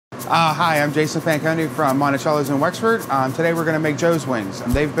Hi, I'm Jason Fanconi from Monte in Wexford. Today we're going to make Joe's wings.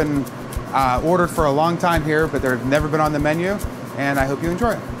 And they've been ordered for a long time here, but they've never been on the menu, and I hope you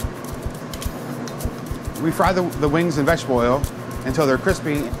enjoy it. We fry the wings in vegetable oil until they're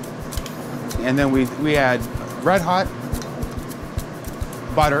crispy, and then we add red hot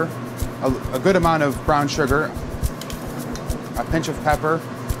butter, a good amount of brown sugar, a pinch of pepper,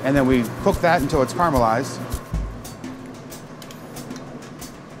 and then we cook that until it's caramelized.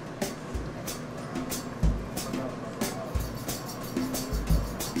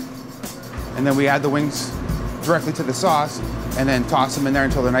 And then we add the wings directly to the sauce, and then toss them in there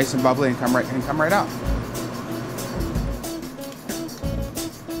until they're nice and bubbly and come right out.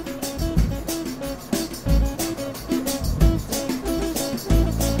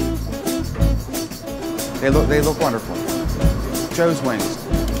 They look wonderful. Joe's wings.